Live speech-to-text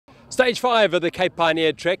Stage 5 of the Cape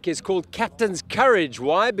Pioneer Trek is called Captain's Courage.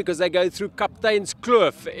 Why? Because they go through Kapteins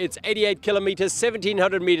Kloof. It's 88 kilometers,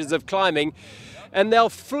 1700 meters of climbing, and they'll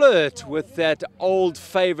flirt with that old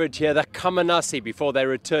favorite here, the Kamanassi, before they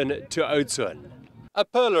return to Oudtshoorn. A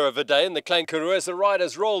perler of a day in the Klein Karoo as the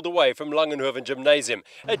riders rolled away from Langenhoven Gymnasium.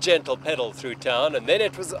 A gentle pedal through town, and then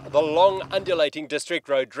it was the long undulating district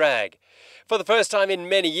road drag. For the first time in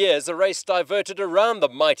many years, the race diverted around the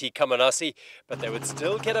mighty Kamanassi, but they would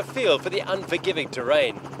still get a feel for the unforgiving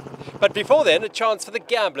terrain. But before then, a chance for the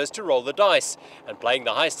gamblers to roll the dice. And playing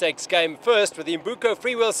the high-stakes game first with the Mbuko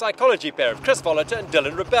freewheel psychology pair of Chris Volliter and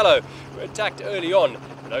Dylan Rebello, who attacked early on.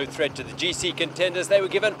 No threat to the GC contenders, they were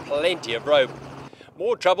given plenty of rope.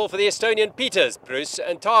 More trouble for the Estonian Peters. Bruce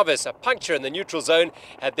and Tarvis, a puncture in the neutral zone,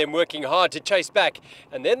 had them working hard to chase back.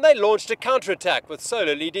 And then they launched a counter-attack with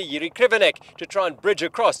solo leader Yuri Krivenek to try and bridge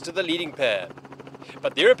across to the leading pair.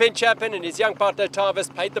 But the European champion and his young partner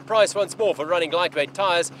Tarvis paid the price once more for running lightweight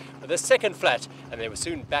tyres with a second flat, and they were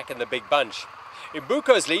soon back in the big bunch.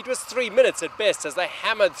 Mbuko's lead was 3 minutes at best as they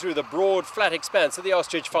hammered through the broad, flat expanse of the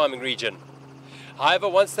ostrich farming region. However,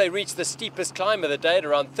 once they reached the steepest climb of the day at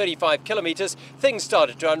around 35 kilometers, things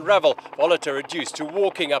started to unravel. Volliter reduced to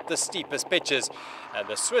walking up the steepest pitches, and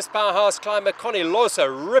the Swiss powerhouse climber Conny Losa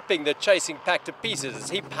ripping the chasing pack to pieces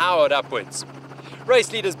as he powered upwards.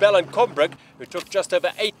 Race leaders Bell and Combrink, who took just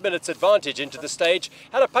over 8 minutes advantage into the stage,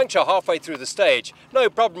 had a puncture halfway through the stage. No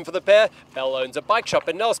problem for the pair. Bell owns a bike shop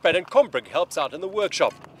in Nelspruit and Combrink helps out in the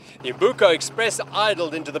workshop. The Mbuko Express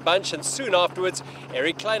idled into the bunch, and soon afterwards,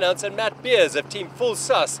 Eric Kleinhans and Matt Beers of Team Full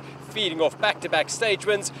Sus, feeding off back-to-back stage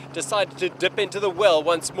wins, decided to dip into the well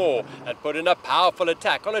once more and put in a powerful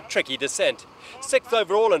attack on a tricky descent. 6th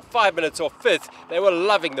overall and 5 minutes off 5th, they were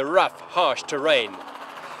loving the rough, harsh terrain.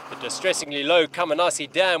 The distressingly low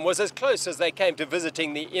Kamanassi Dam was as close as they came to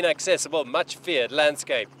visiting the inaccessible, much-feared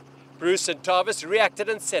landscape. Bruce and Tarvis reacted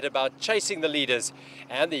and set about chasing the leaders,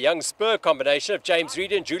 and the young spur combination of James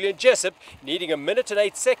Reid and Julian Jessup, needing 1 minute and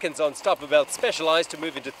 8 seconds on Stopper Belt Specialised to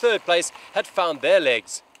move into 3rd place, had found their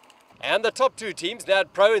legs. And the top 2 teams,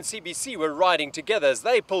 NAD Pro and CBC, were riding together as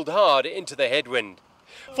they pulled hard into the headwind.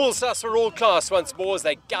 Full Sus were all class once more as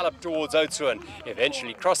they galloped towards Oudtshoorn,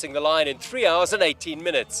 eventually crossing the line in 3 hours and 18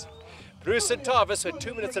 minutes. Bruce and Tarvis were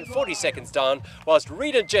 2 minutes and 40 seconds down, whilst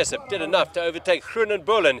Reid and Jessup did enough to overtake Groen and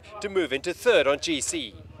Berlin to move into 3rd on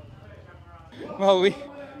GC. Well,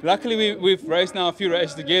 luckily we've raced now a few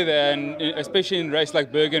races together, and especially in races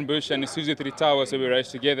like Bergen Bush and Isuzu Tritawa, so we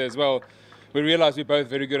raced together as well. We realised we're both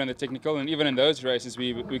very good on the technical, and even in those races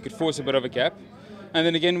we could force a bit of a gap. And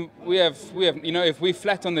then again, we have, if we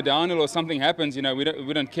flat on the downhill or something happens,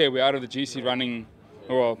 we don't care. We're out of the GC running,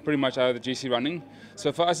 or pretty much out of the GC running.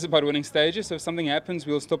 So for us, it's about winning stages. So if something happens,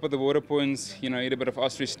 we'll stop at the water points, eat a bit of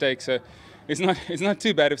ostrich steak. So it's not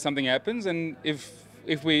too bad if something happens, and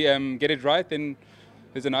if we get it right, then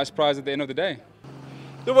there's a nice prize at the end of the day.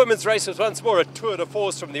 The women's race was once more a tour de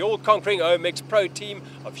force from the all-conquering OMX Pro team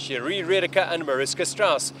of Cherie Redeker and Mariska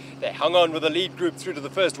Strauss. They hung on with the lead group through to the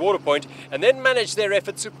first water point and then managed their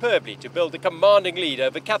effort superbly to build a commanding lead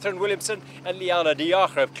over Catherine Williamson and Liana De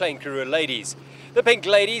Jager of Klein Karoo Ladies. The Pink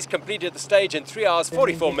Ladies completed the stage in 3 hours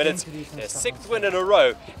 44 minutes, their 6th win in a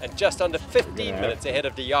row, and just under 15 minutes ahead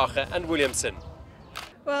of De Jager and Williamson.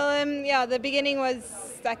 Well, yeah, the beginning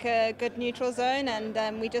was like a good neutral zone,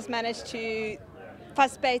 and we just managed to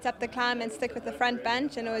fast bait up the climb and stick with the front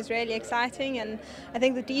bunch, and it was really exciting. And I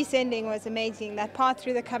think the descending was amazing. That part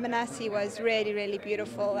through the Kamanassi was really, really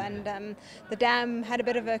beautiful, and the dam had a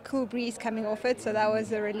bit of a cool breeze coming off it, so that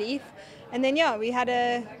was a relief. And then yeah, we had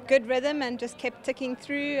a good rhythm and just kept ticking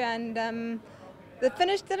through, and the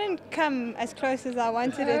finish didn't come as close as I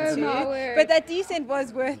wanted it to, but that descent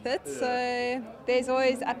was worth it. So there's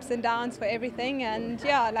always ups and downs for everything, and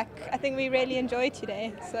yeah, I think we really enjoyed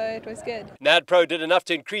today, so it was good. NAD Pro did enough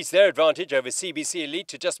to increase their advantage over CBC Elite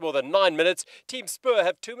to just more than 9 minutes. Team Spur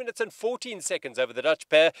have 2 minutes and 14 seconds over the Dutch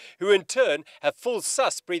pair, who in turn have Full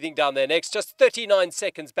Sus breathing down their necks, just 39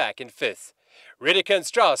 seconds back in 5th. Redeker and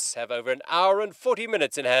Strauss have over 1 hour and 40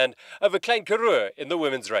 minutes in hand over Klein Karoo in the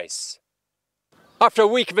women's race. After a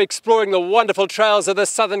week of exploring the wonderful trails of the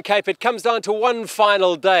Southern Cape, it comes down to one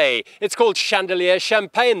final day. It's called Chandelier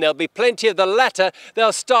Champagne. There'll be plenty of the latter.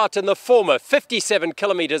 They'll start in the former, 57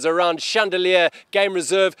 kilometres around Chandelier Game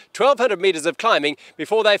Reserve, 1,200 metres of climbing,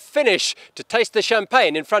 before they finish to taste the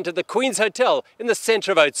champagne in front of the Queen's Hotel in the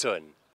centre of Oudtshoorn.